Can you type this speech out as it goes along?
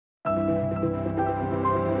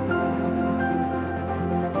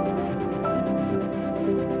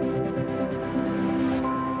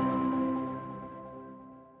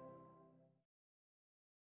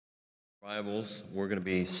Bibles, we're going to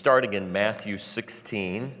be starting in Matthew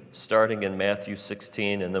 16,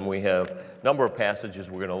 and then we have a number of passages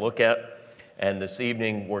we're going to look at. And this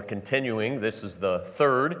evening we're continuing. This is the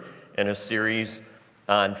third in a series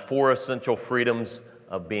on 4 essential freedoms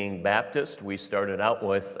of being Baptist. We started out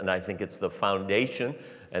with, and I think it's the foundation,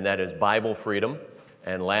 and that is Bible freedom.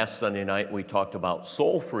 And last Sunday night we talked about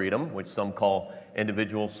soul freedom, which some call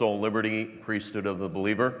individual soul liberty, priesthood of the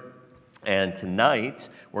believer. And tonight,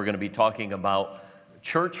 we're going to be talking about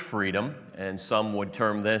church freedom, and some would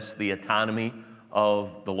term this the autonomy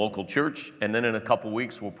of the local church. And then in a couple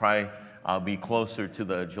weeks, we'll probably be closer to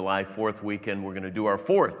the July 4th weekend. We're going to do our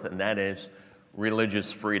fourth, and that is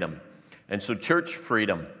religious freedom. And so church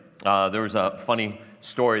freedom, there was a funny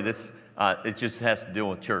story. It just has to do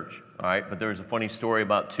with church, all right? But there was a funny story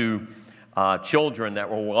about 2 children that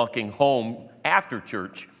were walking home after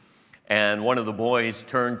church. And one of the boys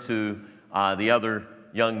turned to the other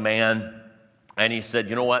young man, and he said,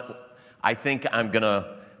 "You know what? I think I'm going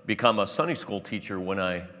to become a Sunday school teacher when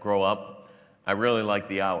I grow up. I really like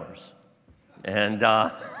the hours." And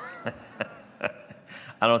I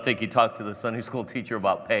don't think he talked to the Sunday school teacher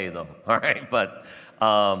about pay, though. All right, but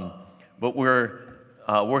we're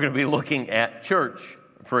going to be looking at church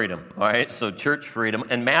freedom. All right, so church freedom.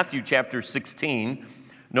 And Matthew chapter 16.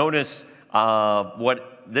 Notice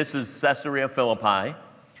this is Caesarea Philippi,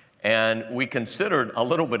 and we considered a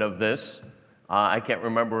little bit of this. I can't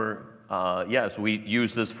remember. Yes, we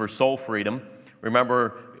use this for soul freedom.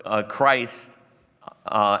 Remember, Christ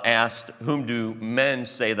asked, "Whom do men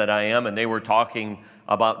say that I am?" And they were talking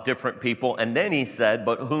about different people. And then he said,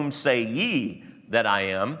 "But whom say ye that I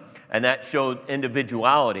am?" And that showed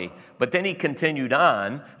individuality. But then he continued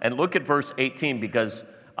on, and look at verse 18, because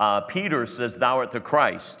Peter says, "Thou art the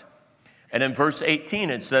Christ." And in verse 18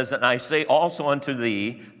 it says, "And I say also unto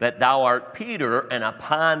thee that thou art Peter, and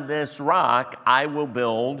upon this rock I will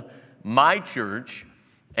build my church,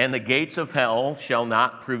 and the gates of hell shall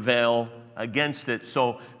not prevail against it."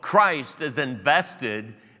 So Christ is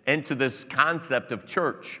invested into this concept of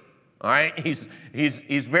church. All right, he's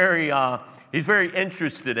very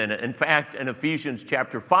interested in it. In fact, in Ephesians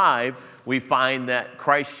chapter 5, we find that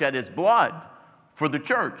Christ shed his blood for the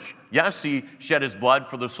church. Yes, he shed his blood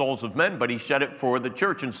for the souls of men, but he shed it for the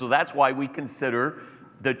church. And so that's why we consider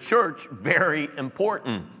the church very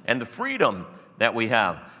important, and the freedom that we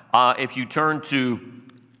have. If you turn to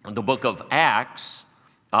the book of Acts,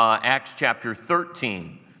 Acts chapter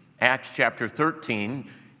 13,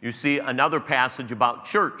 you see another passage about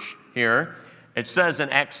church here. It says in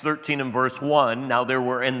Acts 13 and verse 1, "Now there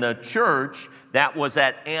were in the church that was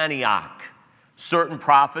at Antioch certain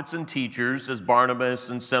prophets and teachers, as Barnabas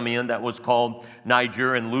and Simeon, that was called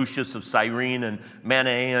Niger, and Lucius of Cyrene, and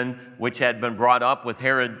Manaen, which had been brought up with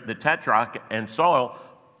Herod the Tetrarch, and Saul.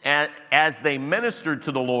 And as they ministered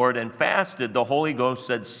to the Lord and fasted, the Holy Ghost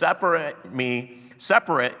said, separate me,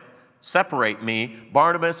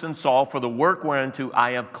 Barnabas and Saul, for the work whereunto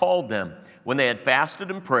I have called them. When they had fasted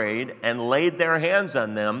and prayed and laid their hands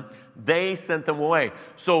on them, they sent them away."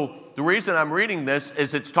 So the reason I'm reading this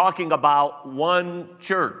is it's talking about one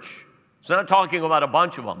church. It's not talking about a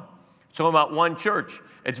bunch of them. It's talking about one church.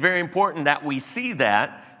 It's very important that we see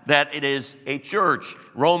that it is a church.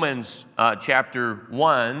 Romans chapter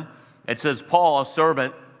 1, it says, "Paul, a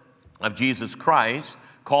servant of Jesus Christ,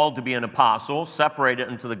 called to be an apostle, separated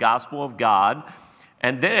unto the gospel of God."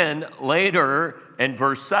 And then later in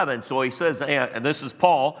verse 7, so he says, and this is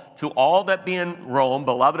Paul, "To all that be in Rome,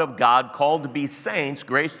 beloved of God, called to be saints,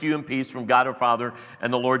 grace to you and peace from God our Father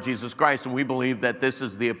and the Lord Jesus Christ." And we believe that this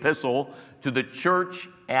is the epistle to the church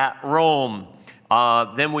at Rome.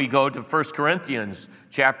 Then we go to 1 Corinthians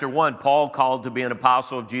chapter 1. "Paul, called to be an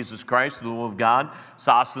apostle of Jesus Christ, the will of God,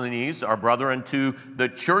 Sosthenes, our brother, unto the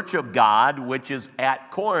church of God, which is at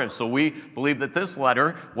Corinth." So we believe that this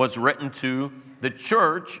letter was written to the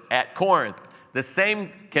church at Corinth. The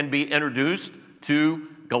same can be introduced to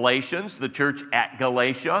Galatians, the church at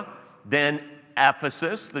Galatia, then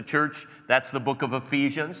Ephesus, the church, that's the book of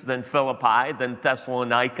Ephesians, then Philippi, then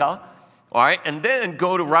Thessalonica. All right, and then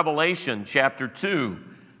go to Revelation chapter 2.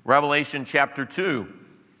 Revelation chapter 2.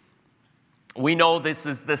 We know this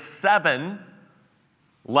is the 7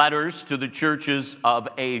 letters to the churches of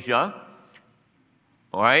Asia.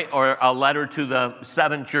 All right, or a letter to the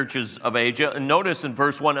 7 churches of Asia. And notice in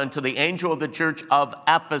verse 1, "Unto the angel of the church of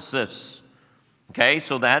Ephesus." Okay,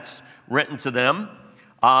 so that's written to them.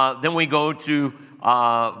 Then we go to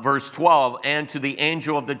verse 12, "And to the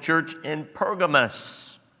angel of the church in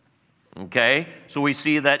Pergamos." Okay, so we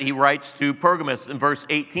see that he writes to Pergamos in verse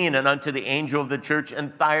 18, "And unto the angel of the church in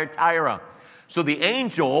Thyatira." So the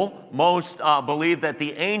angel, most believe that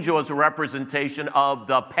the angel is a representation of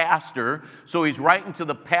the pastor. So he's writing to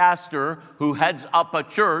the pastor who heads up a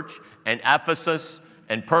church in Ephesus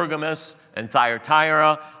and Pergamos and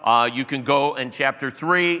Thyatira. You can go in chapter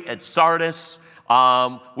 3 at Sardis.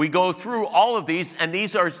 We go through all of these, and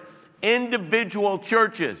these are individual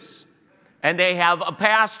churches. And they have a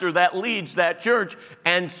pastor that leads that church.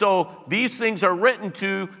 And so these things are written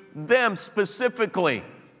to them specifically.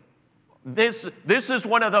 This is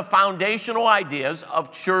one of the foundational ideas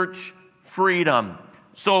of church freedom.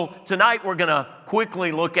 So tonight we're going to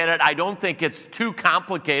quickly look at it. I don't think it's too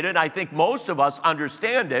complicated. I think most of us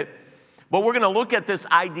understand it. But we're going to look at this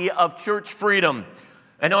idea of church freedom.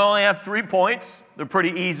 And I only have 3 points. They're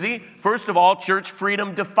pretty easy. First of all, church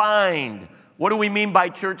freedom defined. What do we mean by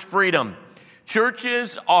church freedom?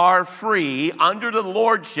 Churches are free under the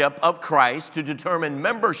lordship of Christ to determine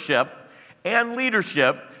membership and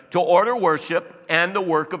leadership, to order worship and the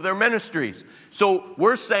work of their ministries. So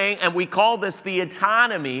we're saying, and we call this the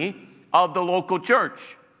autonomy of the local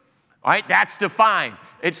church. All right, that's defined.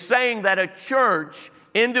 It's saying that a church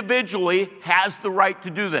individually has the right to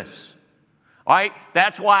do this. All right,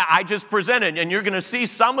 that's why I just presented, and you're going to see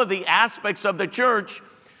some of the aspects of the church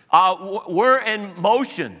we're in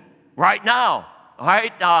motion right now. All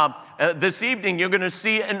right, this evening you're going to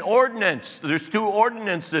see an ordinance. There's 2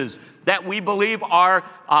 ordinances that we believe are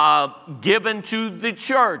given to the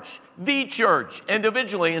church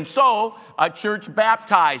individually. And so a church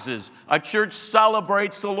baptizes, a church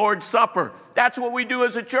celebrates the Lord's Supper. That's what we do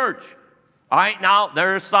as a church. All right, now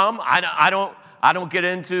there are some, I don't get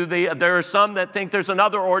into there are some that think there's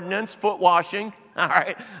another ordinance, foot washing. All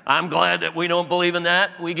right, I'm glad that we don't believe in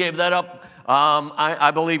that. We gave that up. I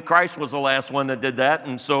believe Christ was the last one that did that,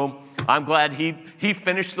 and so I'm glad he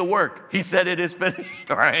finished the work. He said it is finished,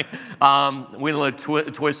 all right? We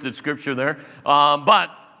twisted scripture there. But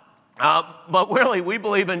really, we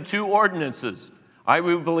believe in 2 ordinances. All right,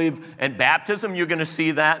 we believe in baptism. You're going to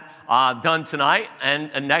see that done tonight,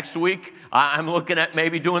 and next week I'm looking at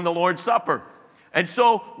maybe doing the Lord's Supper. And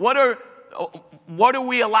so what are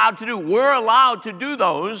we allowed to do? We're allowed to do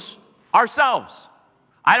those ourselves.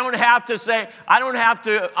 I don't have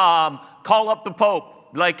to call up the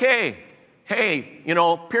Pope, like, hey,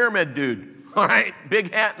 pyramid dude, all right,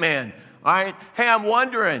 big hat man, all right, hey, I'm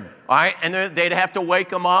wondering, all right, and then they'd have to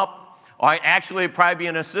wake him up, all right, actually it'd probably be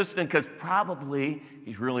an assistant because probably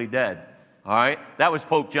he's really dead, all right, that was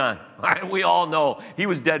Pope John, all right, we all know he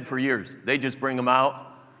was dead for years. They just bring him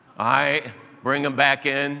out, all right, bring him back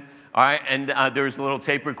in, all right, and there's a little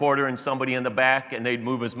tape recorder and somebody in the back, and they'd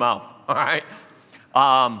move his mouth, all right.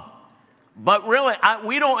 But really,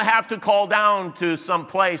 we don't have to call down to some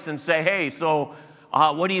place and say, hey, so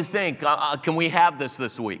what do you think? Can we have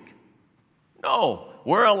this week? No,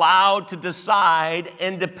 we're allowed to decide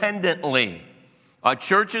independently.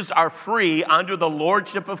 Churches are free under the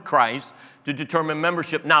lordship of Christ to determine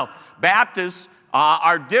membership. Now, Baptists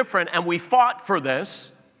are different, and we fought for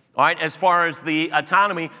this, all right, as far as the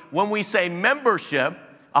autonomy. When we say membership,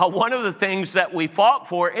 one of the things that we fought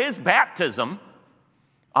for is baptism.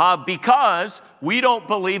 Because we don't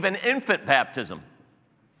believe in infant baptism.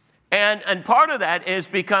 And part of that is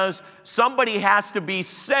because somebody has to be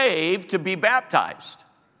saved to be baptized.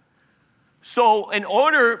 So in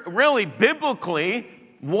order, really, biblically,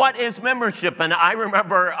 what is membership? And I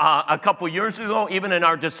remember a couple years ago, even in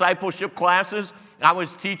our discipleship classes, I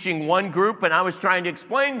was teaching one group and I was trying to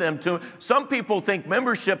explain them to some people think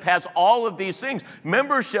membership has all of these things.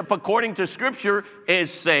 Membership, according to Scripture, is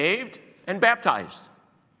saved and baptized.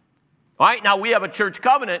 All right, now we have a church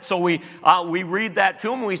covenant, so we read that to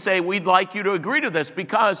them and we say, we'd like you to agree to this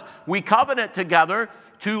because we covenant together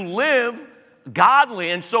to live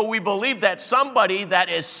godly. And so we believe that somebody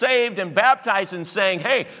that is saved and baptized and saying,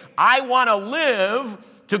 hey, I want to live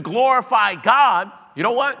to glorify God, you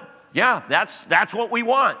know what? Yeah, that's what we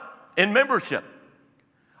want in membership.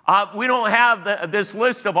 We don't have this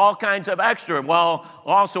list of all kinds of extra. Well,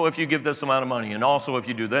 also if you give this amount of money, and also if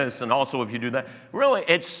you do this, and also if you do that. Really,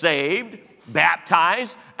 it's saved,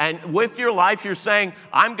 baptized, and with your life you're saying,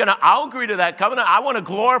 I'll agree to that covenant. I want to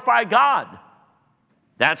glorify God.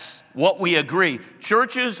 That's what we agree.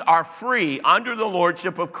 Churches are free under the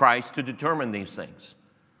lordship of Christ to determine these things.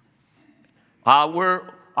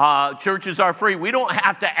 Churches are free. We don't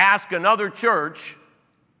have to ask another church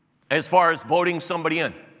as far as voting somebody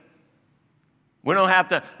in. We don't have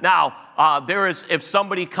to. Now, if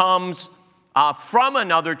somebody comes from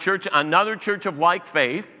another church of like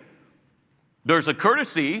faith, there's a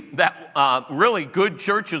courtesy that really good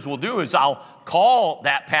churches will do is I'll call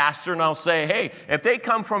that pastor and I'll say, hey, if they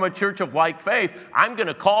come from a church of like faith, I'm going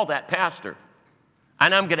to call that pastor.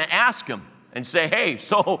 And I'm going to ask them and say, hey,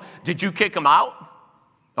 so did you kick them out?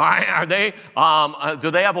 All right, are they,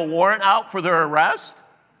 do they have a warrant out for their arrest?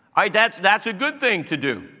 All right, that's a good thing to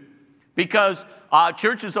do, because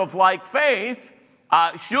churches of like faith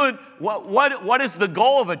should, what is the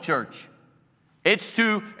goal of a church? It's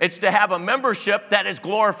to have a membership that is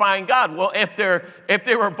glorifying God. Well, if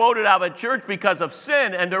they were voted out of a church because of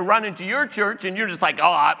sin and they're running to your church and you're just like,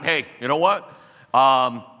 oh, hey, you know what?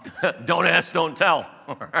 Don't ask, don't tell.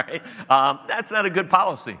 All right, that's not a good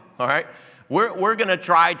policy. All right, we're going to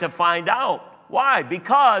try to find out why,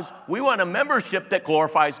 because we want a membership that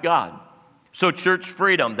glorifies God. So church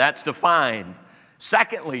freedom, that's defined.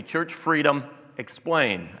 Secondly, church freedom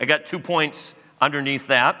explained. I got 2 points underneath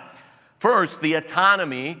that. First, the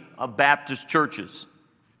autonomy of Baptist churches.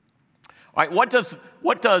 All right,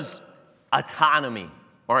 what does autonomy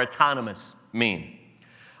or autonomous mean?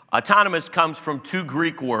 Autonomous comes from 2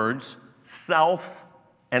 Greek words, self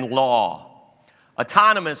and law.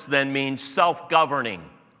 Autonomous then means self-governing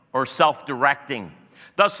or self-directing.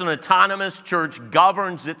 Thus, an autonomous church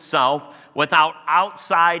governs itself without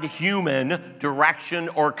outside human direction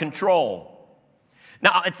or control.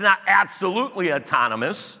 Now, it's not absolutely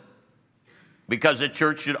autonomous, because a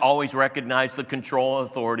church should always recognize the control and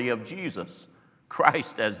authority of Jesus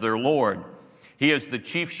Christ as their Lord. He is the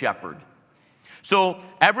chief shepherd. So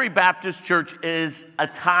every Baptist church is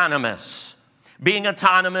autonomous. Being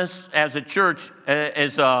autonomous as a church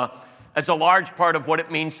is a large part of what it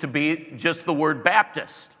means to be just the word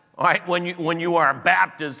Baptist. All right, when you are a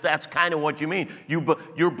Baptist, that's kind of what you mean.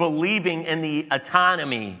 You're believing in the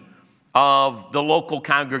autonomy of the local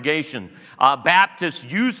congregation.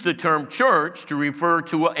 Baptists use the term church to refer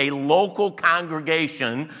to a local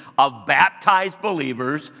congregation of baptized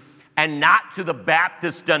believers and not to the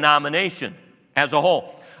Baptist denomination as a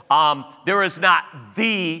whole. There is not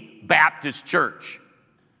the Baptist church.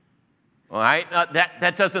 All right,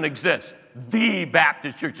 that doesn't exist. The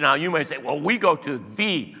Baptist church. Now, you may say, well, we go to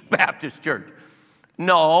the Baptist church.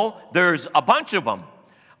 No, there's a bunch of them.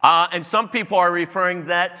 And some people are referring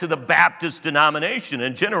that to the Baptist denomination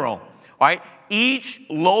in general. All right? Each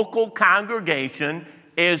local congregation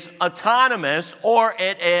is autonomous, or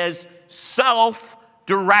it is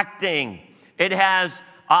self-directing. It has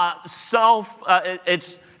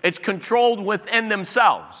it's controlled within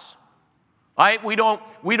themselves. Right? We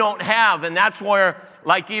don't have, and that's where,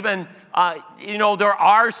 like, even there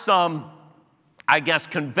are some, I guess,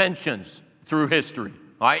 conventions through history.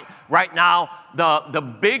 Right? Right now,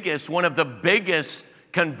 one of the biggest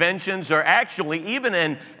conventions are actually, even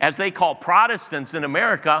in, as they call Protestants in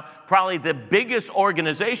America, probably the biggest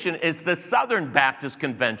organization is the Southern Baptist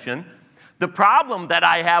Convention. The problem that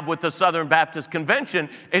I have with the Southern Baptist Convention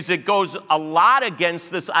is it goes a lot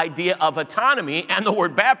against this idea of autonomy and the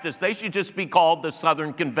word Baptist. They should just be called the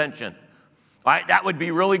Southern Convention. All right? That would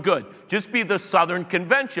be really good. Just be the Southern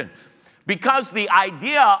Convention. Because the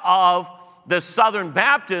idea of the Southern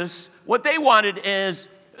Baptists, what they wanted is,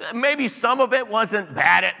 maybe some of it wasn't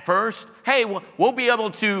bad at first. Hey, we'll be able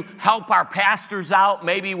to help our pastors out,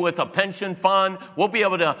 maybe with a pension fund. We'll be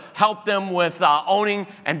able to help them with owning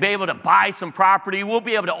and be able to buy some property. We'll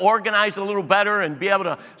be able to organize a little better and be able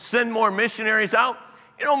to send more missionaries out.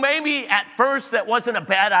 Maybe at first that wasn't a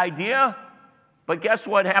bad idea, but guess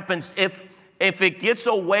what happens? If it gets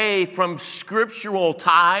away from scriptural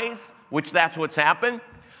ties, which that's what's happened.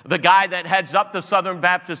 The guy that heads up the Southern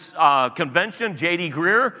Baptist Convention, J.D.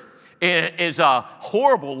 Greer, is a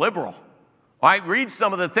horrible liberal. Right? Read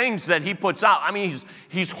some of the things that he puts out. I mean,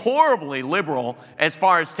 he's horribly liberal as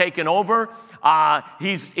far as taking over.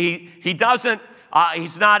 He's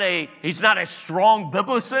not a strong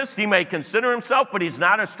biblicist. He may consider himself, but he's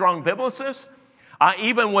not a strong biblicist.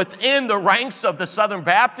 Even within the ranks of the Southern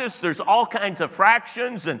Baptists, there's all kinds of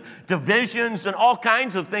fractions and divisions and all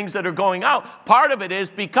kinds of things that are going out. Part of it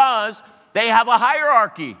is because they have a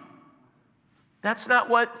hierarchy. That's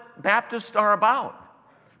not what Baptists are about.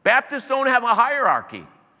 Baptists don't have a hierarchy.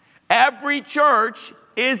 Every church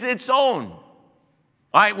is its own. All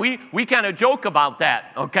right, we kind of joke about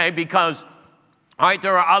that, okay, because all right,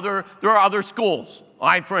 there are other schools. All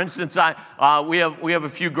right, for instance, we have a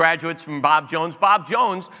few graduates from Bob Jones. Bob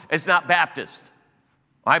Jones is not Baptist.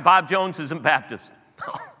 All right, Bob Jones isn't Baptist.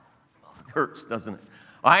 It hurts, doesn't it?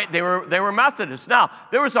 All right, they were Methodists. Now,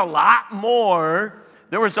 there was a lot more,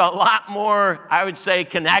 I would say,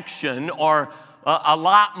 connection or a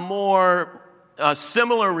lot more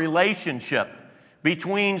similar relationship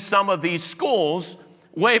between some of these schools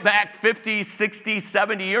way back 50, 60,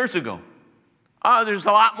 70 years ago. There's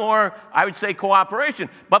a lot more, I would say, cooperation.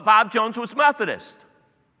 But Bob Jones was Methodist.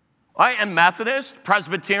 Right? And Methodist,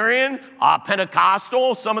 Presbyterian,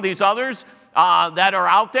 Pentecostal, some of these others that are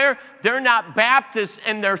out there, they're not Baptist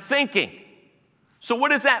in their thinking. So what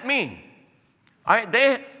does that mean? All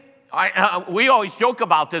right, we always joke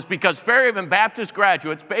about this because Fairhaven Baptist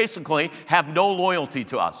graduates basically have no loyalty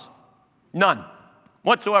to us. None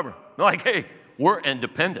whatsoever. They're like, hey, we're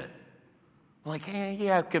independent. I'm like, hey,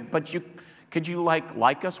 yeah, but could you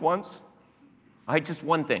like us once? All right, just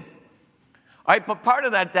one thing. All right, but part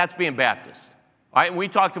of that's being Baptist. All right, we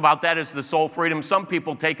talked about that as the soul freedom. Some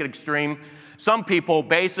people take it extreme. Some people,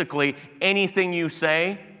 basically, anything you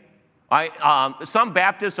say. Some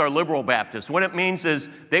Baptists are liberal Baptists. What it means is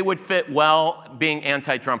they would fit well being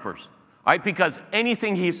anti-Trumpers. All right, because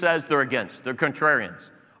anything he says, they're against. They're contrarians.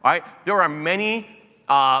 All right, there are many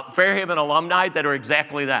Fairhaven alumni that are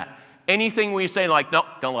exactly that. Anything we say, like, no,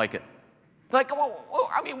 don't like it. Like,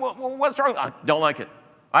 what's wrong? Don't like it.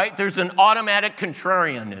 All right, there's an automatic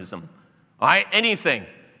contrarianism. All right, anything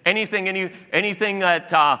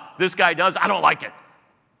that this guy does, I don't like it.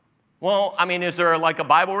 Well, I mean, is there like a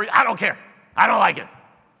Bible read? I don't care. I don't like it.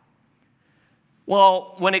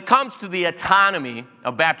 Well, when it comes to the autonomy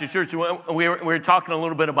of Baptist Church, we were talking a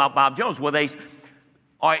little bit about Bob Jones. Well,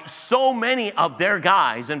 all right, so many of their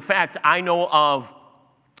guys, in fact, I know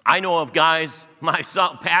of guys,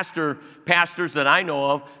 myself, pastors that I know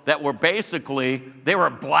of that were basically, they were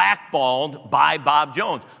blackballed by Bob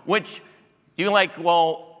Jones, which you're like,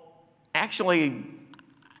 well, actually,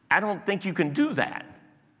 I don't think you can do that.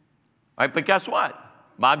 All right, but guess what?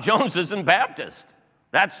 Bob Jones isn't Baptist.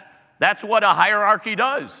 That's what a hierarchy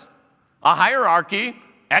does. A hierarchy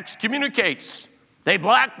excommunicates. They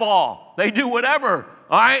blackball. They do whatever.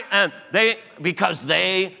 All right, and because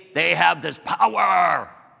they have this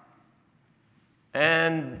power.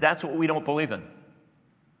 And that's what we don't believe in.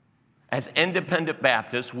 As independent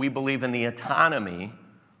Baptists, we believe in the autonomy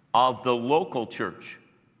of the local church.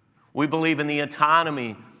 We believe in the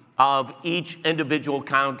autonomy of each individual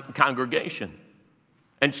congregation.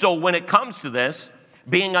 And so when it comes to this,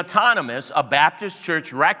 being autonomous, a Baptist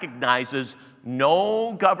church recognizes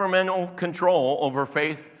no governmental control over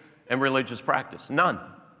faith and religious practice. None.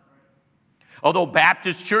 Although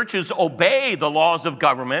Baptist churches obey the laws of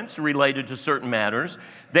governments related to certain matters,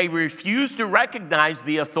 they refuse to recognize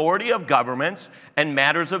the authority of governments and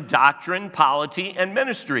matters of doctrine, polity, and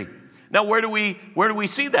ministry. Now, where do we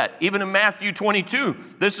see that? Even in Matthew 22,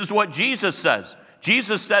 this is what Jesus says.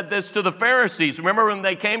 Jesus said this to the Pharisees. Remember when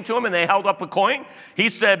they came to him and they held up a coin? He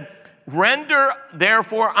said, "Render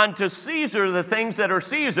therefore unto Caesar the things that are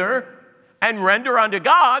Caesar, and render unto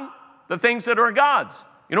God the things that are God's."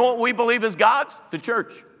 You know what we believe is God's? The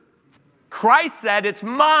church. Christ said, it's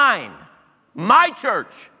mine, my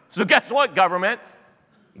church. So guess what, government?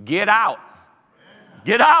 Get out.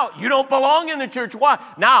 Get out. You don't belong in the church. Why?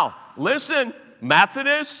 Now, listen,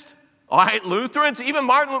 Methodists, all right, Lutherans, even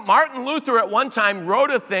Martin Luther at one time wrote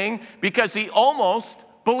a thing because he almost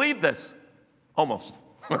believed this. Almost.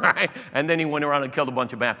 All right? And then he went around and killed a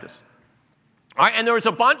bunch of Baptists. All right, and there was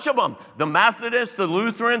a bunch of them. The Methodists, the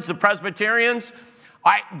Lutherans, the Presbyterians.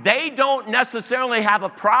 All right, they don't necessarily have a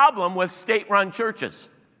problem with state-run churches.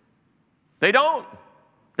 They don't.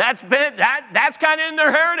 That's kind of in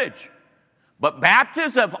their heritage. But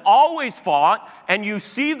Baptists have always fought, and you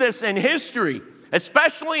see this in history,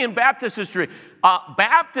 especially in Baptist history.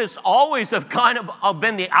 Baptists always have kind of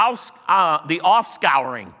been the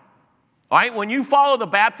offscouring. All right, when you follow the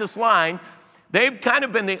Baptist line, they've kind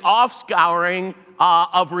of been the offscouring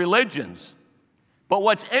of religions. But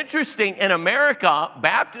what's interesting in America,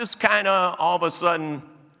 Baptists kind of all of a sudden,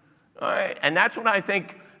 all right, and that's when I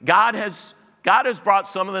think God has brought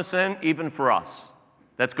some of this in, even for us,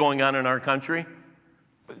 that's going on in our country.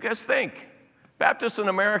 But just think, Baptists in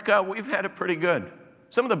America, we've had it pretty good.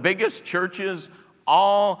 Some of the biggest churches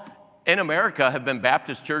all in America have been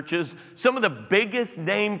Baptist churches. Some of the biggest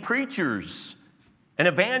name preachers and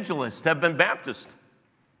evangelists have been Baptist.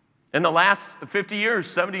 In the last 50 years,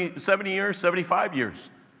 70 years, 75 years.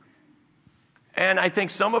 And I think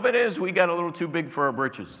some of it is we got a little too big for our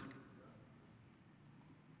britches.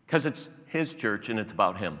 Because it's his church and it's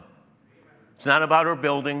about him. It's not about our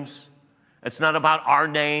buildings. It's not about our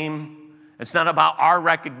name. It's not about our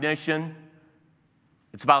recognition.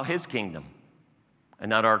 It's about his kingdom and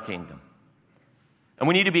not our kingdom. And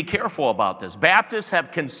we need to be careful about this. Baptists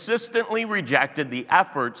have consistently rejected the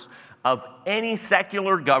efforts of any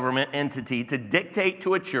secular government entity to dictate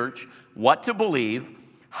to a church what to believe,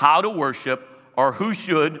 how to worship, or who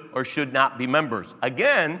should or should not be members.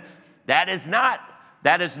 Again, that is not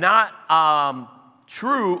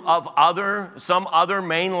true of some other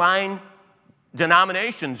mainline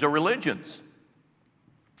denominations or religions.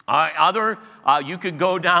 You could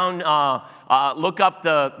go down, look up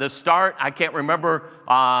the start. I can't remember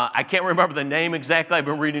the name exactly. I've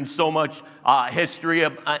been reading so much history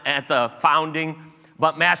at the founding.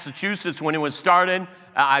 But Massachusetts, when it was started,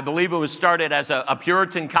 I believe it was started as a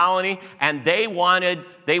Puritan colony, and they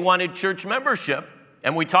wanted church membership.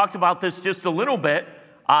 And we talked about this just a little bit.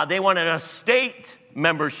 They wanted a state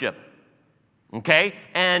membership. Okay,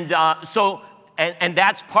 and so. And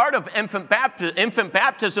that's part of infant baptism. Infant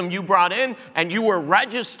baptism you brought in, and you were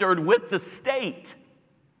registered with the state.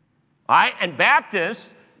 All right? And Baptists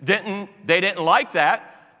didn't like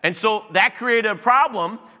that. And so that created a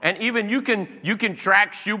problem. And even you can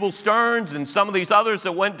track Shubal Stearns and some of these others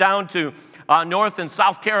that went down to North and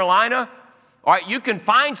South Carolina. All right, you can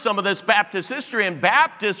find some of this Baptist history, and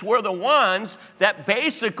Baptists were the ones that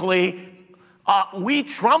basically we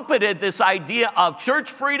trumpeted this idea of church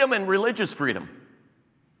freedom and religious freedom.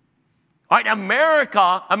 All right,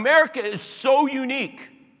 America is so unique.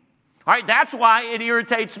 All right, that's why it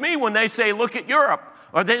irritates me when they say, look at Europe,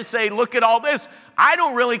 or they say, look at all this. I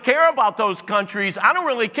don't really care about those countries. I don't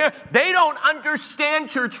really care. They don't understand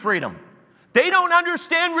church freedom. They don't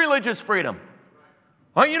understand religious freedom.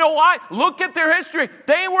 Well, you know why? Look at their history.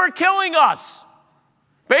 They were killing us.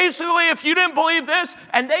 Basically, if you didn't believe this,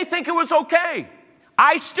 and they think it was okay.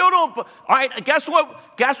 I still don't. All right, guess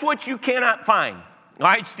what? Guess what you cannot find? All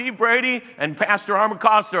right, Steve Brady and Pastor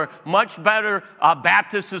Armacost are much better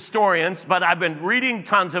Baptist historians, but I've been reading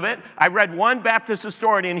tons of it. I read one Baptist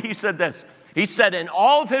historian, and he said this. He said in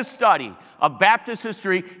all of his study of Baptist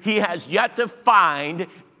history, he has yet to find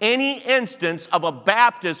any instance of a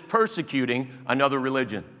Baptist persecuting another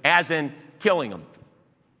religion, as in killing them.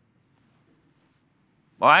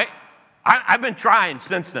 All right? I've been trying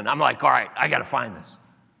since then. I'm like, all right, I got to find this.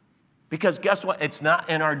 Because guess what? It's not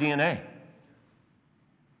in our DNA.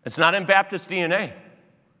 It's not in Baptist DNA.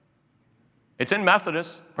 It's in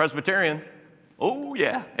Methodist, Presbyterian. Oh,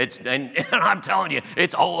 yeah. And I'm telling you,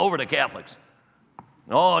 it's all over the Catholics.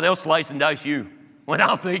 Oh, they'll slice and dice you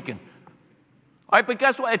without thinking. All right, but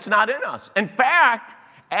guess what? It's not in us. In fact,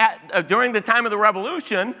 during the time of the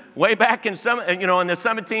Revolution, way back in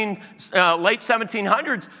the late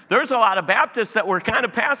 1700s, there's a lot of Baptists that were kind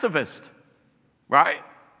of pacifist, right?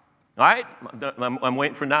 All right? I'm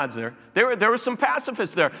waiting for nods there. There were some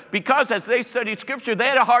pacifists there because as they studied Scripture, they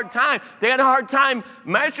had a hard time. They had a hard time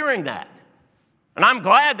measuring that. And I'm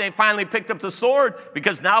glad they finally picked up the sword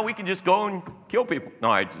because now we can just go and kill people.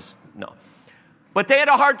 No. But they had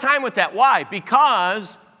a hard time with that. Why?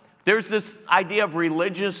 Because there's this idea of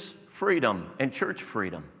religious freedom and church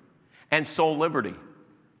freedom and soul liberty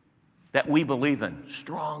that we believe in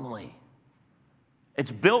strongly.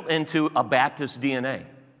 It's built into a Baptist DNA.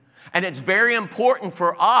 And it's very important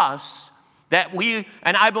for us that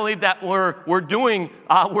and I believe that we're doing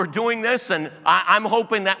this, and I'm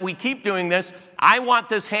hoping that we keep doing this. I want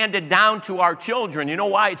this handed down to our children. You know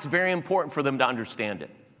why? It's very important for them to understand it.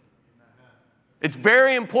 It's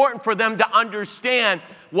very important for them to understand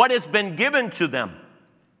what has been given to them.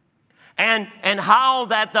 And how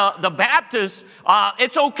that the Baptists,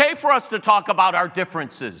 it's okay for us to talk about our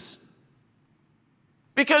differences.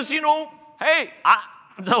 Because, hey,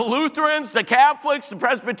 the Lutherans, the Catholics, the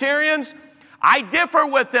Presbyterians, I differ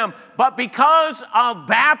with them. But because of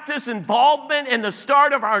Baptist involvement in the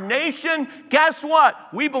start of our nation, guess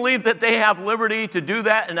what? We believe that they have liberty to do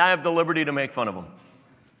that, and I have the liberty to make fun of them.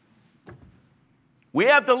 We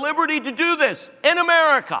have the liberty to do this in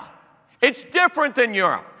America. It's different than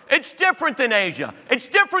Europe. It's different than Asia. It's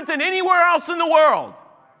different than anywhere else in the world.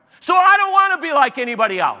 So I don't want to be like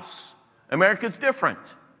anybody else. America's different.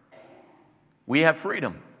 We have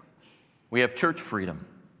freedom. We have church freedom.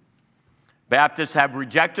 Baptists have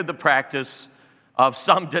rejected the practice of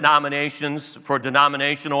some denominations for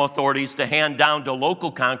denominational authorities to hand down to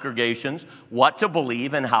local congregations what to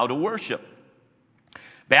believe and how to worship.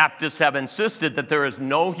 Baptists have insisted that there is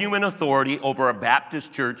no human authority over a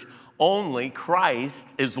Baptist church. Only Christ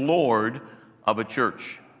is Lord of a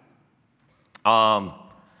church.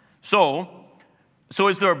 So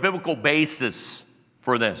is there a biblical basis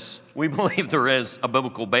for this? We believe there is a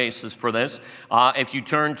biblical basis for this. If you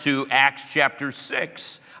turn to Acts chapter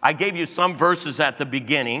 6, I gave you some verses at the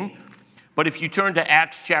beginning, but if you turn to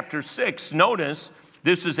Acts chapter 6, notice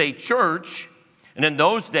this is a church. And in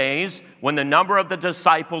those days, when the number of the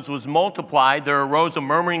disciples was multiplied, there arose a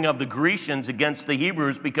murmuring of the Grecians against the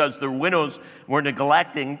Hebrews because their widows were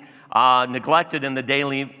neglected in the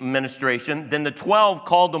daily ministration. Then the 12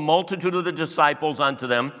 called the multitude of the disciples unto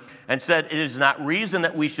them and said, it is not reason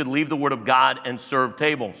that we should leave the word of God and serve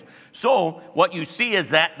tables. So what you see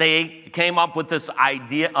is that they came up with this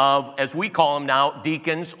idea of, as we call them now,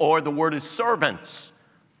 deacons, or the word is servants.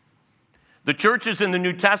 The churches in the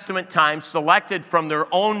New Testament times selected from their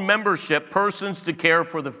own membership persons to care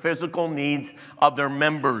for the physical needs of their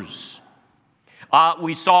members.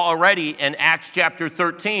 We saw already in Acts chapter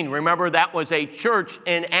 13, remember that was a church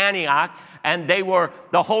in Antioch, and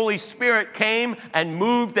the Holy Spirit came and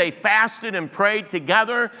moved. They fasted and prayed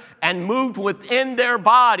together and moved within their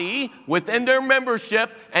body, within their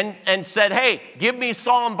membership, and said, hey, give me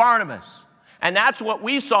Saul and Barnabas. And that's what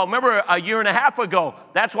we saw. Remember, a year and a half ago,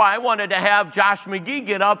 that's why I wanted to have Josh McGee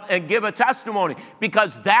get up and give a testimony,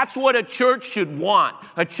 because that's what a church should want.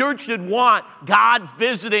 A church should want God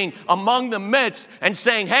visiting among the midst and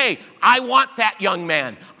saying, hey, I want that young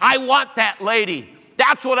man. I want that lady.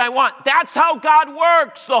 That's what I want. That's how God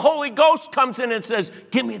works. The Holy Ghost comes in and says,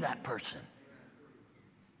 give me that person.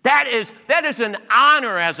 That is an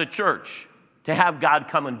honor as a church to have God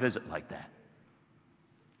come and visit like that.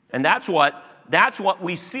 And that's what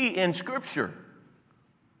we see in Scripture.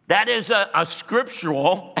 That is a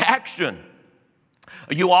scriptural action.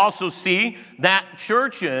 You also see that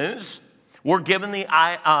churches were given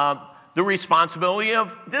the responsibility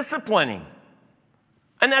of disciplining.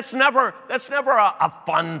 And that's never a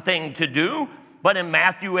fun thing to do. But in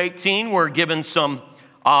Matthew 18, we're given some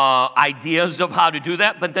ideas of how to do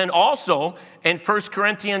that. But then also in 1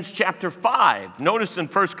 Corinthians chapter 5. Notice in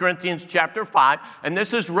 1 Corinthians chapter 5, and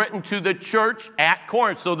this is written to the church at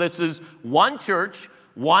Corinth. So this is one church,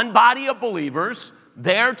 one body of believers,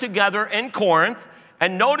 there together in Corinth.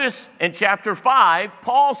 And notice in chapter 5,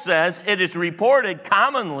 Paul says, it is reported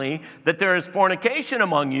commonly that there is fornication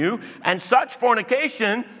among you, and such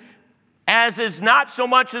fornication as is not so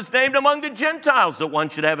much as named among the Gentiles, that one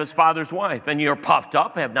should have his father's wife. And you're puffed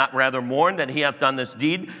up, have not rather mourned that he hath done this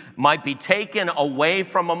deed, might be taken away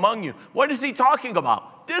from among you. What is he talking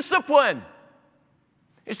about? Discipline.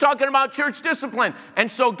 He's talking about church discipline. And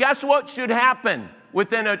so guess what should happen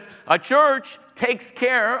within a church? Takes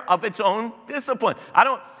care of its own discipline.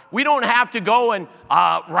 We don't have to go and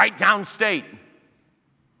write down state.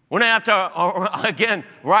 We don't have to, again,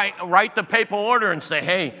 write the papal order and say,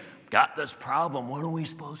 hey, got this problem. What are we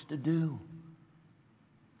supposed to do?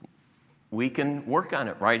 We can work on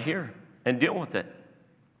it right here and deal with it.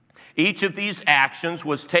 Each of these actions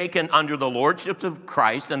was taken under the lordship of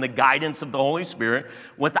Christ and the guidance of the Holy Spirit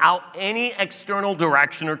without any external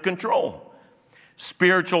direction or control.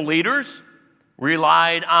 Spiritual leaders were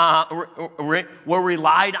relied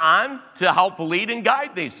on to help lead and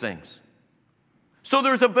guide these things. So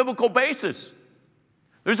there's a biblical basis.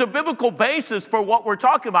 There's a biblical basis for what we're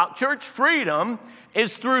talking about. Church freedom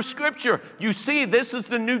is through Scripture. You see, this is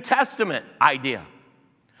the New Testament idea.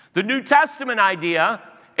 The New Testament idea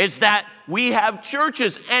is that we have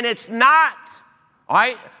churches, and it's not. All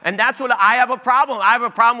right? And that's what I have a problem. I have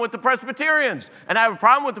a problem with the Presbyterians. And I have a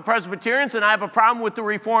problem with the Presbyterians, and I have a problem with the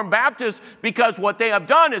Reformed Baptists, because what they have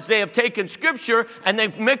done is they have taken Scripture and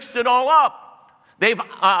they've mixed it all up.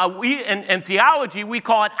 In theology, we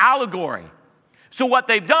call it allegory. So what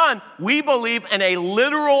they've done, we believe in a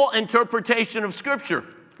literal interpretation of Scripture.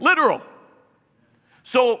 Literal.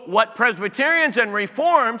 So what Presbyterians and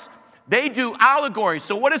Reforms, they do allegory.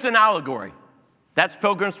 So what is an allegory? That's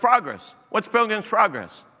Pilgrim's Progress. What's Pilgrim's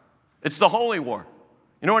Progress? It's the Holy War.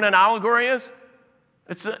 You know what an allegory is?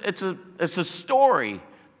 It's a story.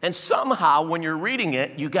 And somehow when you're reading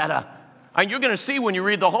it, you're going to see when you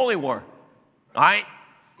read the Holy War. All right?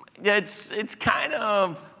 It's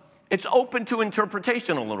open to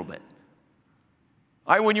interpretation a little bit.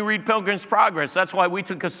 All right, when you read Pilgrim's Progress, that's why we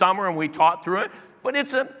took a summer and we taught through it. But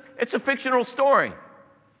it's a fictional story.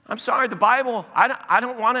 I'm sorry, the Bible, I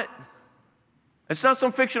don't want it. It's not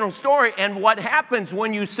some fictional story. And what happens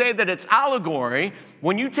when you say that it's allegory,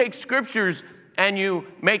 when you take scriptures and you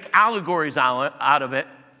make allegories out of it,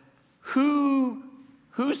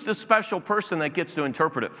 who's the special person that gets to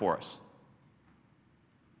interpret it for us?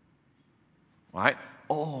 All right?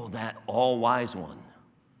 Oh, that all-wise one.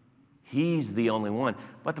 He's the only one.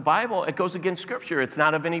 But the Bible, it goes against Scripture. It's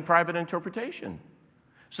not of any private interpretation.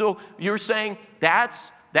 So you're saying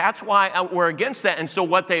that's why we're against that. And so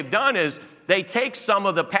what they've done is they take some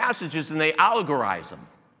of the passages and they allegorize them.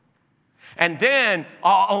 And then,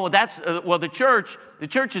 the church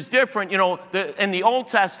is different. You know, in the Old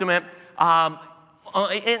Testament,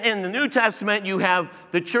 in the New Testament, you have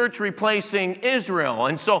the church replacing Israel.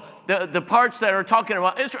 And so the parts that are talking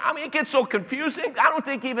about Israel, it gets so confusing. I don't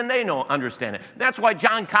think even they understand it. That's why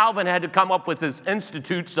John Calvin had to come up with his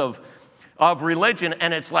institutes of of religion,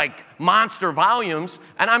 and it's like monster volumes,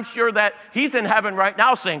 and I'm sure that he's in heaven right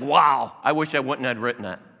now saying, wow, I wish I wouldn't have written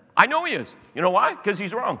that. I know he is. You know why? Because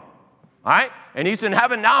he's wrong. All right? And he's in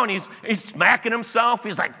heaven now, and he's smacking himself.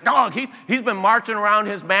 He's like, dog, he's been marching around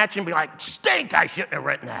his mansion and be like, stink, I shouldn't have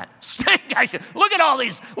written that. Stink, I should. Look at all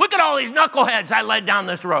these knuckleheads I led down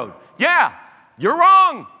this road. Yeah, you're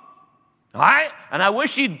wrong. All right? And I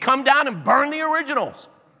wish he'd come down and burn the originals.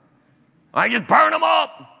 I just burn them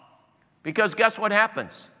up. Because guess what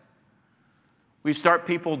happens? We start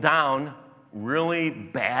people down really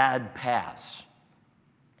bad paths.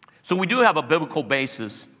 So we do have a biblical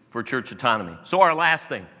basis for church autonomy. So our last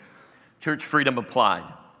thing, church freedom applied.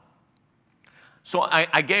 So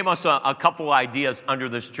I gave us a couple ideas under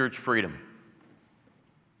this church freedom.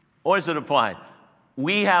 What is it applied?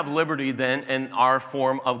 We have liberty then in our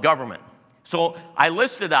form of government. So I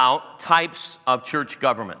listed out types of church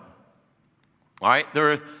government. All right,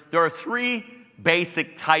 there are three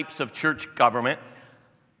basic types of church government.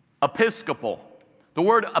 Episcopal. The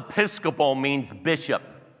word episcopal means bishop.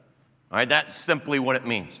 All right, that's simply what it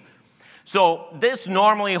means. So this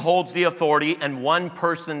normally holds the authority in one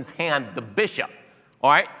person's hand, the bishop. All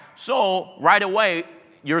right, so right away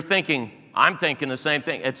you're thinking, I'm thinking the same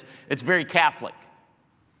thing. It's very Catholic.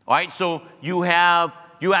 All right, so you have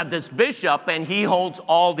this bishop and he holds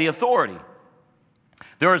all the authority.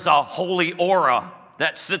 There's a holy aura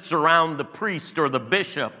that sits around the priest or the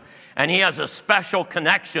bishop, and he has a special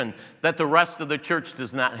connection that the rest of the church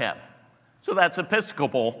does not have. So that's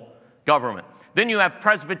Episcopal government. Then you have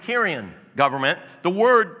Presbyterian government. The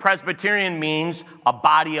word Presbyterian means a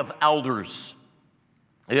body of elders.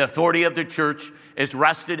 The authority of the church is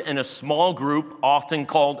rested in a small group, often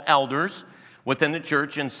called elders, within the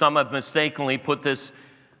church, and some have mistakenly put this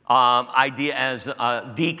idea as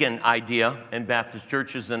a deacon idea in Baptist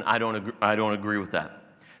churches, and I don't agree with that.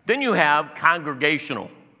 Then you have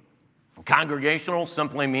congregational. Congregational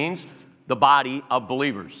simply means the body of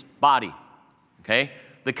believers. Body, okay?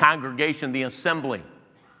 The congregation, the assembly.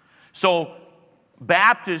 So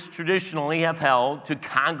Baptists traditionally have held to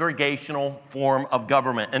congregational form of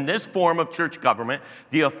government. In this form of church government,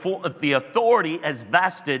 the authority is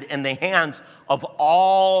vested in the hands of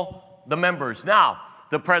all the members. Now,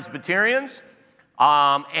 the Presbyterians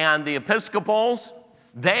and the Episcopals,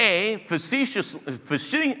 they facetiously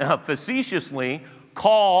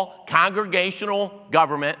call congregational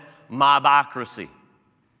government mobocracy.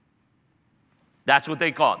 That's what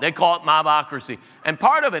they call it. They call it mobocracy. And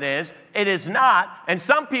part of it is not, and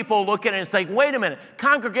some people look at it and say, wait a minute,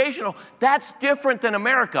 congregational, that's different than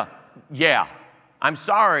America. Yeah, I'm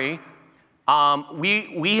sorry.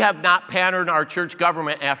 We have not patterned our church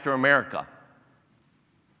government after America.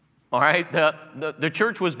 All right, the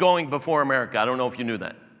church was going before America. I don't know if you knew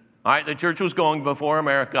that. All right, the church was going before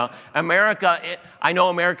America. I know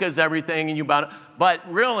America is everything, and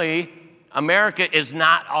but really, America is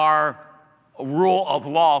not our rule of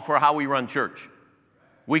law for how we run church.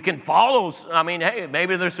 We can follow, hey,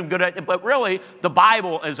 maybe there's some good ideas, but really, the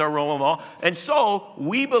Bible is our rule of law. And so,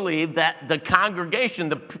 we believe that the congregation,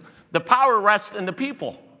 the power rests in the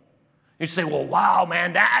people. You say, well, wow,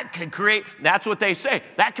 man, that could create, that's what they say.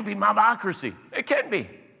 That could be mobocracy. It can be. It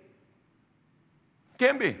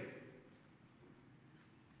can be.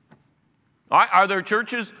 All right, are there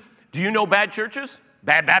churches? Do you know bad churches?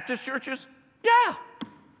 Bad Baptist churches? Yeah.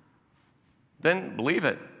 Then believe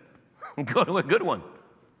it. Go to a good one.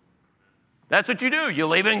 That's what you do. You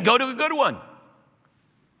leave it and go to a good one.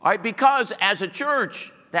 All right, because as a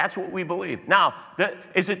church, that's what we believe. Now,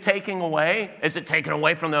 is it taking away? Is it taken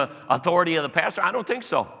away from the authority of the pastor? I don't think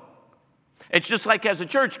so. It's just like as a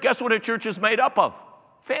church, guess what a church is made up of?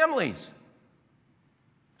 Families.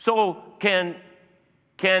 So can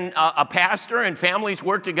a pastor and families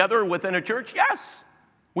work together within a church? Yes,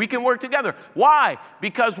 we can work together. Why?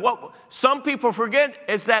 Because what some people forget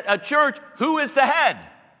is that a church, who is the head?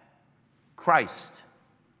 Christ.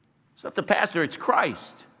 It's not the pastor, it's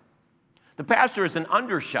Christ. The pastor is an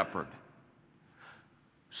under-shepherd.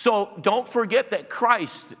 So don't forget that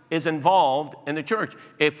Christ is involved in the church.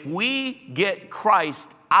 If we get Christ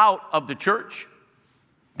out of the church,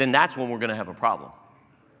 then that's when we're going to have a problem.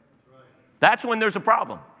 That's when there's a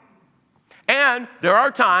problem. And there are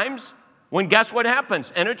times when, guess what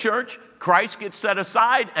happens? In a church, Christ gets set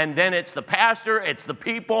aside, and then it's the pastor, it's the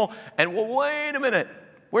people, and well, wait a minute,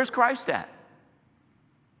 where's Christ at?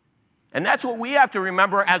 And that's what we have to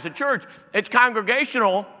remember as a church. It's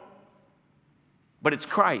congregational, but it's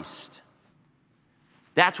Christ.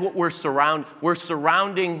 That's what we're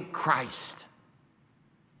surrounding Christ.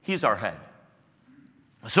 He's our head.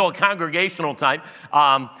 So a congregational type,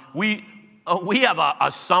 we have a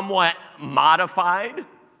somewhat modified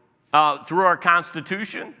through our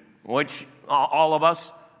Constitution, which all of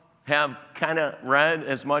us have kind of read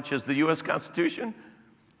as much as the U.S. Constitution.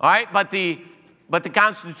 All right, but the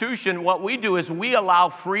Constitution, what we do is we allow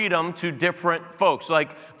freedom to different folks.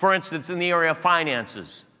 Like, for instance, in the area of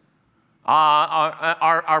finances,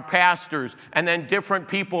 our pastors, and then different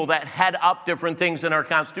people that head up different things in our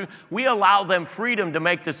Constitution, we allow them freedom to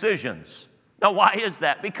make decisions. Now, why is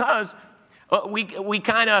that? Because we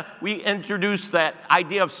introduce that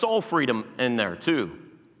idea of soul freedom in there too.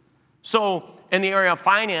 So in the area of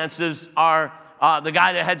finances, the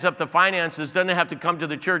guy that heads up the finances doesn't have to come to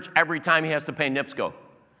the church every time he has to pay NIPSCO.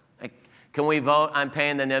 Like, can we vote on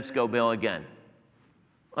paying the NIPSCO bill again?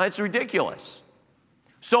 Well, that's ridiculous.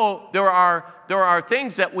 So there are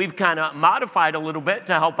things that we've kind of modified a little bit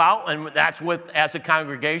to help out, and that's as a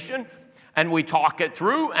congregation. And we talk it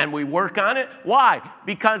through and we work on it. Why?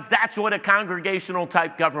 Because that's what a congregational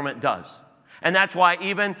type government does. And that's why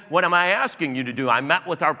even, what am I asking you to do? I met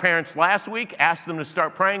with our parents last week, asked them to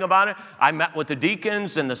start praying about it. I met with the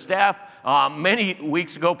deacons and the staff many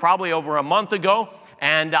weeks ago, probably over a month ago,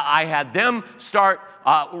 and I had them start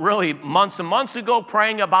really months and months ago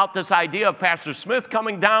praying about this idea of Pastor Smith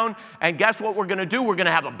coming down. And guess what we're going to do? We're going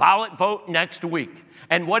to have a ballot vote next week.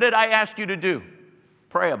 And what did I ask you to do?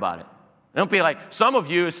 Pray about it. Don't be like some of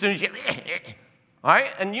you, as soon as you, all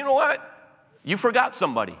right? And you know what? You forgot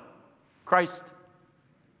somebody. Christ.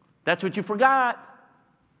 That's what you forgot.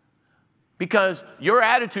 Because your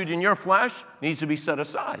attitude in your flesh needs to be set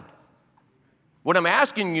aside. What I'm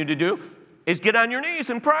asking you to do is get on your knees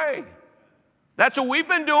and pray. That's what we've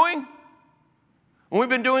been doing. We've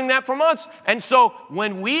been doing that for months. And so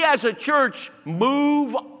when we as a church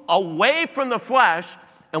move away from the flesh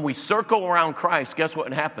and we circle around Christ, guess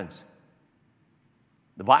what happens?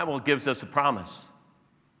 The Bible gives us a promise.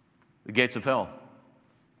 The gates of hell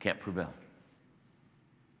can't prevail.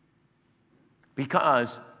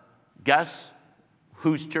 Because guess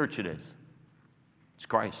whose church it is? It's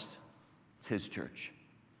Christ. It's his church.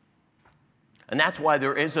 And that's why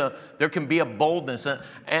there can be a boldness.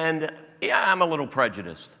 And yeah, I'm a little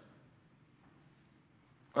prejudiced.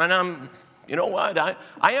 And you know what? I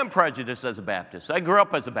am prejudiced as a Baptist. I grew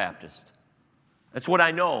up as a Baptist. That's what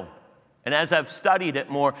I know. And as I've studied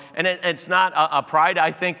it more, and it's not a pride,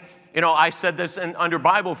 I think, I said this under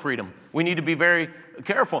Bible freedom. We need to be very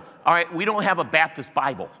careful. All right, we don't have a Baptist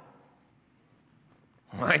Bible.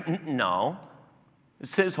 Right? No.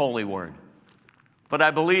 It's his holy word. But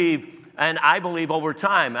I believe over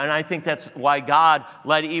time, and I think that's why God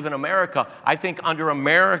led even America. I think under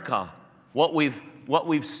America, what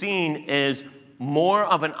we've seen is more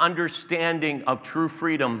of an understanding of true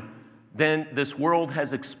freedom than this world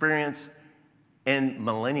has experienced in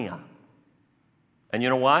millennia. And you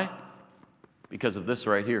know why? Because of this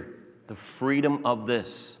right here. The freedom of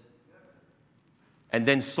this. And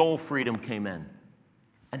then soul freedom came in.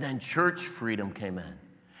 And then church freedom came in.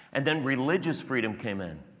 And then religious freedom came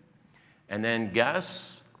in. And then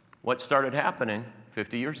guess what started happening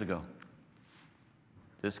 50 years ago?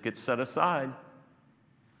 This gets set aside.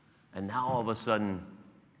 And now all of a sudden,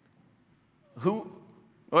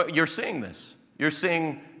 you're seeing this. You're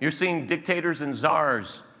seeing dictators and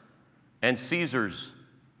czars and Caesars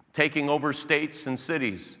taking over states and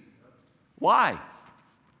cities. Why?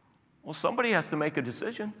 Well, somebody has to make a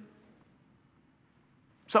decision.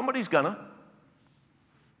 Somebody's gonna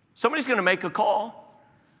make a call.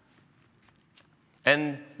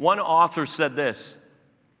 And one author said this.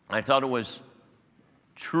 I thought it was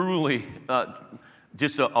truly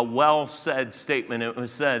just a well-said statement. It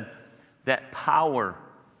was said that power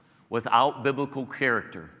without biblical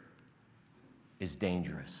character is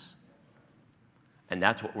dangerous. And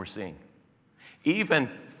that's what we're seeing.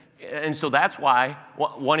 And so that's why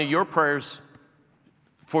one of your prayers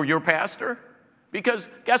for your pastor, because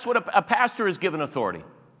guess what? A pastor is given authority.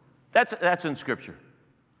 That's in Scripture.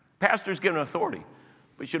 Pastor's given authority.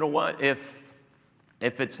 But you know what? If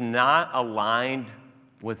it's not aligned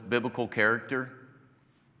with biblical character,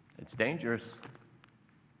 it's dangerous.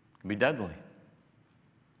 It can be deadly.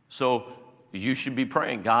 So you should be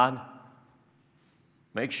praying, God,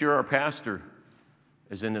 make sure our pastor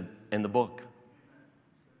is in the book.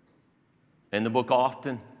 In the book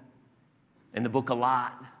often. In the book a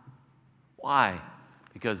lot. Why?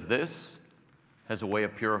 Because this has a way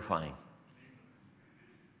of purifying.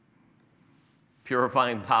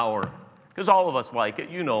 Purifying power. Because all of us like it.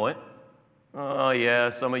 You know it. Oh, yeah,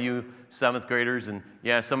 some of you 7th graders, and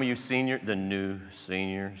yeah, some of you the new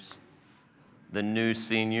seniors. The new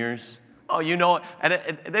seniors. Oh, you know it.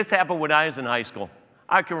 And this happened when I was in high school.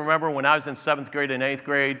 I can remember when I was in 7th grade and 8th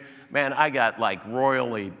grade, man, I got like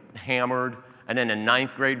royally hammered. And then in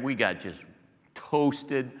 9th grade, we got just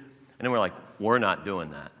toasted. And then we're like, we're not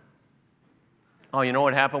doing that. Oh, you know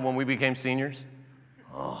what happened when we became seniors?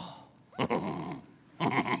 Oh.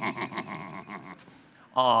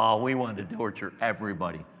 Oh, we wanted to torture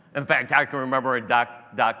everybody. In fact, I can remember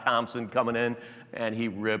Doc Thompson coming in, and he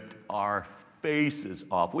ripped our faces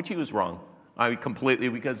off, which he was wrong. I mean, completely,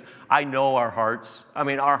 because I know our hearts. I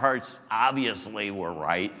mean, our hearts obviously were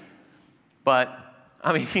right. But,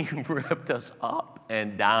 I mean, he ripped us up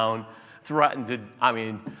and down, threatened to, I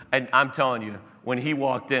mean, and I'm telling you, when he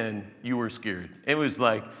walked in, you were scared. It was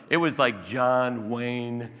like John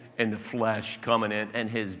Wayne in the flesh coming in, and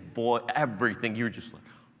his voice, everything. You were just like,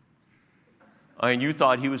 I mean, you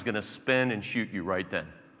thought he was going to spin and shoot you right then.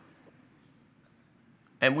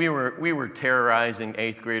 And we were terrorizing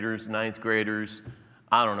 8th graders, 9th graders,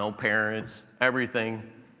 I don't know, parents, everything.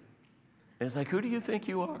 And it's like, who do you think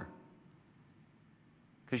you are?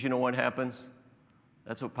 Because you know what happens?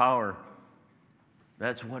 That's what power,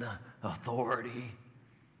 that's what authority,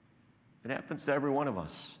 it happens to every one of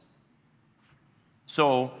us.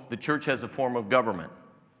 So the church has a form of government.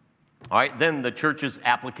 All right, then the church's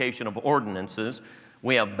application of ordinances.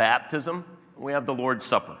 We have baptism, we have the Lord's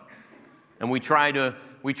Supper. And we try to,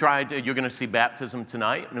 you're going to see baptism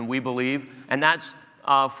tonight, and we believe, and that's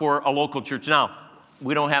for a local church. Now,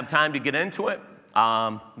 we don't have time to get into it.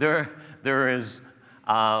 There is,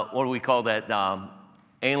 what do we call that,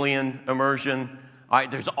 alien immersion. All right,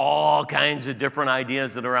 there's all kinds of different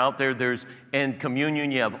ideas that are out there. There's in communion,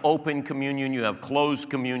 you have open communion, you have closed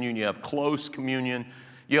communion, you have close communion.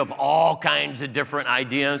 You have all kinds of different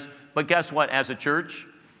ideas. But guess what? As a church,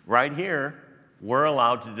 right here, we're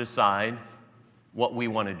allowed to decide what we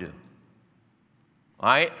want to do. All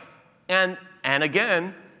right? And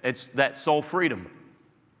again, it's that soul freedom.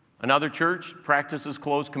 Another church practices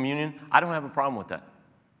closed communion. I don't have a problem with that.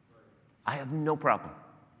 I have no problem.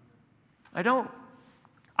 I don't.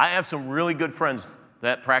 I have some really good friends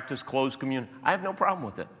that practice closed communion. I have no problem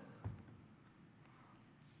with it.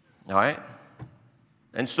 All right?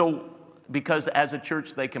 And so, because as a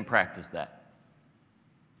church, they can practice that.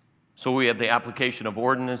 So we have the application of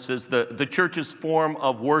ordinances, the church's form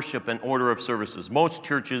of worship and order of services. Most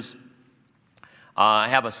churches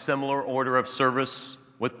have a similar order of service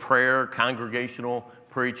with prayer, congregational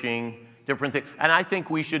preaching, different things. And I think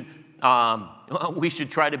we should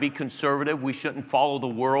try to be conservative. We shouldn't follow the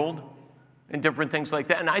world and different things like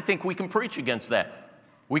that. And I think we can preach against that.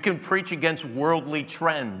 We can preach against worldly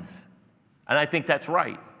trends. And I think that's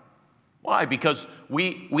right. Why? Because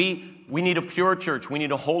we need a pure church. We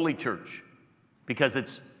need a holy church because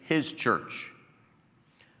it's His church.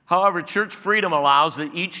 However, church freedom allows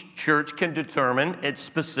that each church can determine its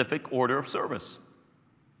specific order of service.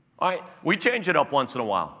 All right, we change it up once in a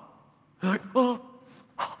while. Like, well,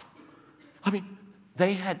 I mean,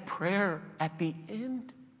 they had prayer at the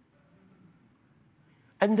end.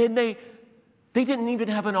 And then they didn't even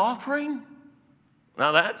have an offering?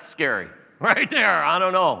 Now that's scary. Right there, I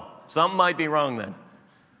don't know. Something might be wrong then.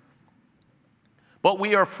 But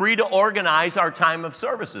we are free to organize our time of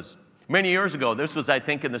services. Many years ago, this was, I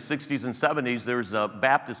think, in the 60s and 70s, there was a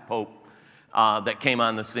Baptist pope that came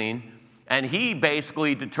on the scene, and he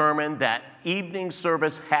basically determined that evening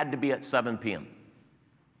service had to be at 7 p.m.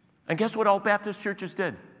 And guess what all Baptist churches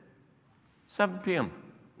did? 7 p.m.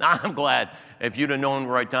 Now, I'm glad. If you'd have known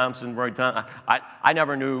Roy Thompson, I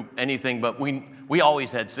never knew anything, but we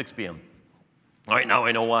always had 6 p.m. All right, now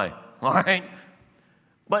I know why. All right?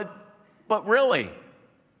 But really,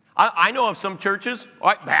 I know of some churches, all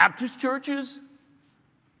right, Baptist churches,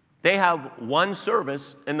 they have one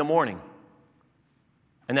service in the morning,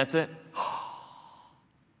 and that's it.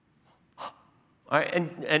 All right,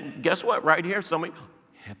 and guess what? Right here, somebody,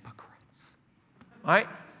 hypocrites. All right?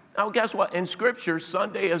 Now, guess what? In Scripture,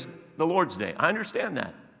 Sunday is the Lord's Day. I understand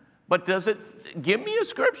that. But does it give me a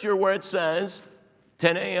Scripture where it says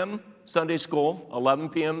 10 a.m., Sunday school, 11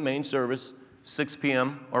 p.m. main service, 6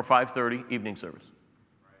 p.m. or 5:30 evening service?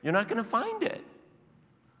 You're not going to find it.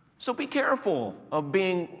 So be careful of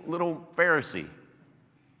being little Pharisee.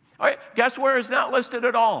 All right, guess where it's not listed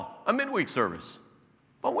at all? A midweek service.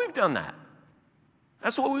 But we've done that.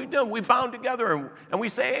 That's what we've done. We've bound together and we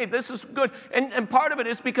say, hey, this is good. And part of it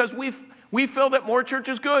is because we feel that more church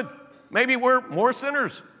is good. Maybe we're more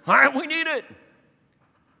sinners. All right, we need it.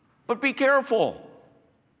 But be careful.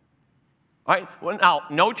 All right, well, now,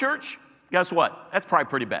 no church, guess what? That's probably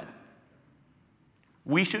pretty bad.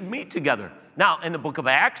 We should meet together. Now, in the book of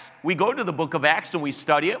Acts, we go to the book of Acts and we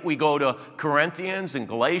study it. We go to Corinthians and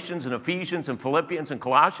Galatians and Ephesians and Philippians and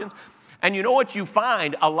Colossians. And you know what you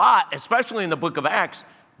find a lot, especially in the book of Acts,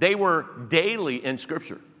 they were daily in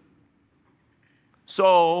Scripture.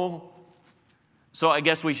 So I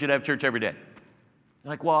guess we should have church every day.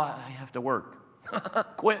 Like, well, I have to work.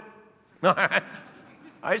 Quit. All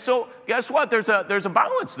right, so guess what? There's a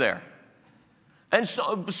balance there. And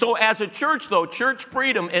so as a church, though, church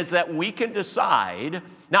freedom is that we can decide.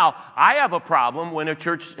 Now, I have a problem when a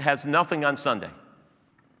church has nothing on Sunday.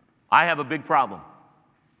 I have a big problem.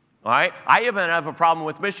 All right? I even have a problem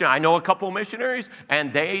with mission. I know a couple of missionaries,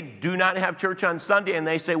 and they do not have church on Sunday, and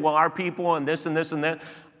they say, well, our people and this and this and that.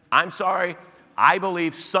 I'm sorry. I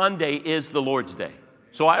believe Sunday is the Lord's day.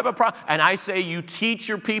 So I have a problem. And I say you teach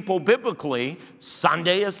your people biblically,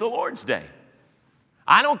 Sunday is the Lord's day.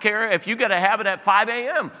 I don't care if you got to have it at 5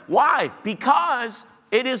 a.m. Why? Because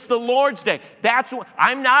it is the Lord's day. That's what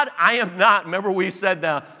I am not. Remember we said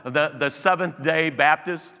the Seventh-day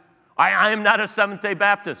Baptist? I am not a Seventh-day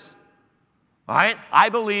Baptist. All right? I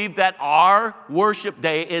believe that our worship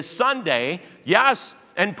day is Sunday. Yes,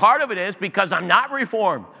 and part of it is because I'm not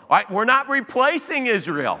Reformed. All right? We're not replacing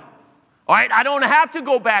Israel. All right? I don't have to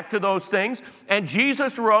go back to those things. And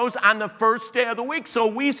Jesus rose on the first day of the week. So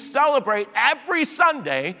we celebrate every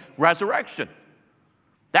Sunday resurrection.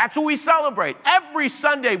 That's what we celebrate. Every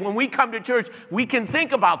Sunday when we come to church, we can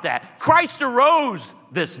think about that. Christ arose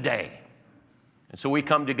this day. And so we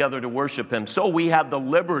come together to worship him. So we have the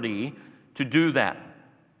liberty to do that.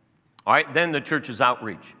 All right, then the church's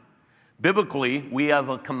outreach. Biblically, we have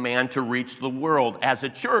a command to reach the world. As a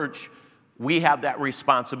church, we have that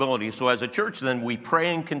responsibility. So as a church, then, we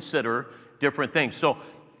pray and consider different things. So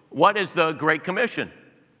what is the Great Commission?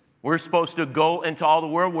 We're supposed to go into all the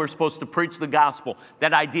world. We're supposed to preach the gospel.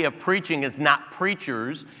 That idea of preaching is not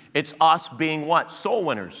preachers. It's us being what? Soul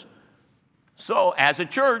winners. So as a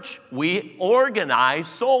church, we organize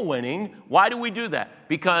soul winning. Why do we do that?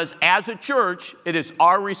 Because as a church, it is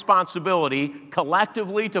our responsibility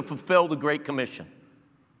collectively to fulfill the Great Commission.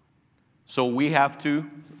 So we have to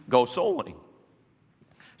go soul winning.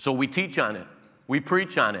 So we teach on it. We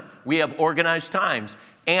preach on it. We have organized times.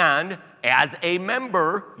 And as a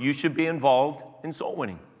member, you should be involved in soul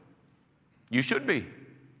winning. You should be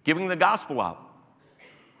giving the gospel out.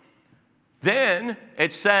 Then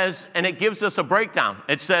it says, and it gives us a breakdown.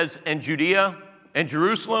 It says in Judea, in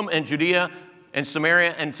Jerusalem, and Judea, and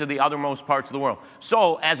Samaria, and to the othermost parts of the world.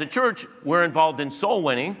 So as a church, we're involved in soul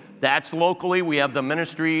winning. That's locally. We have the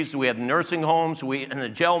ministries. We have nursing homes. We in the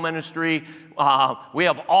jail ministry. We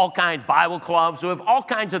have all kinds of Bible clubs. We have all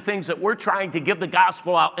kinds of things that we're trying to give the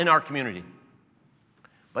gospel out in our community.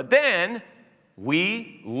 But then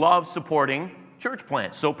we love supporting church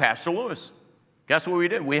plants. So Pastor Lewis, guess what we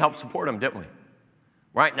did? We helped support him, didn't we?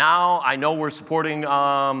 Right now, I know we're supporting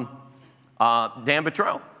Dan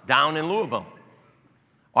Bottrell down in Louisville.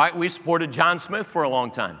 All right, we supported John Smith for a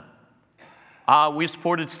long time. We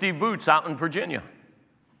supported Steve Boots out in Virginia.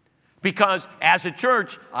 Because as a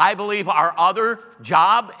church, I believe our other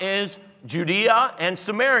job is Judea and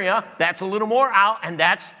Samaria. That's a little more out, and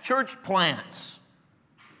that's church plants.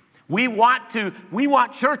 We want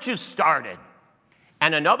churches started.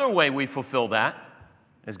 And another way we fulfill that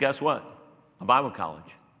is, guess what? A Bible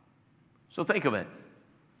college. So think of it.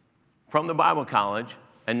 From the Bible college,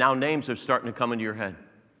 and now names are starting to come into your head.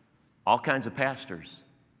 All kinds of pastors.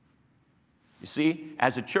 You see,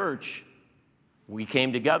 as a church, we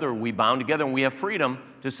came together, we bound together, and we have freedom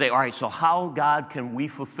to say, all right, so how, God, can we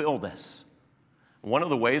fulfill this? One of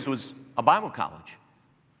the ways was a Bible college.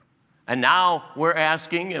 And now we're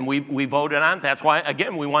asking, and we voted on, that's why,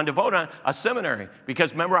 again, we wanted to vote on a seminary.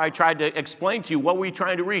 Because remember, I tried to explain to you what we're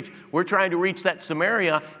trying to reach. We're trying to reach that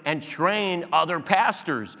Samaria and train other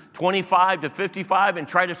pastors, 25 to 55, and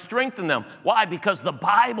try to strengthen them. Why? Because the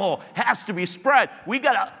Bible has to be spread. We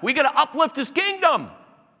gotta uplift this kingdom.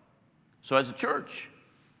 So as a church,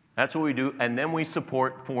 that's what we do. And then we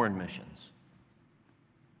support foreign missions.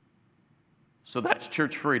 So that's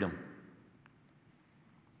church freedom.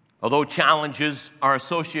 Although challenges are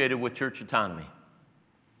associated with church autonomy,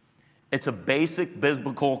 it's a basic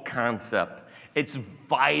biblical concept. It's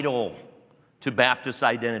vital to Baptist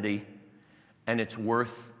identity, and it's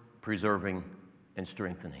worth preserving and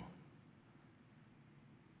strengthening.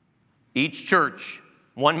 Each church,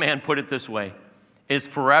 one man put it this way, is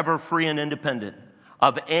forever free and independent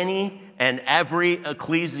of any and every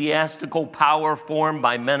ecclesiastical power formed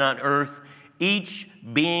by men on earth, each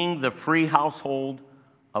being the free household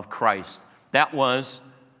of Christ. That was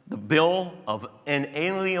the Bill of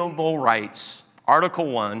Inalienable Rights, Article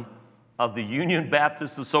 1 of the Union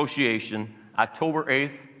Baptist Association, October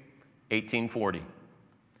 8th, 1840.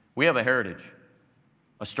 We have a heritage,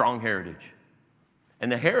 a strong heritage.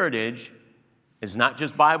 And the heritage is not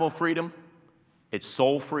just Bible freedom, it's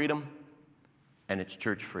soul freedom, and it's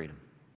church freedom.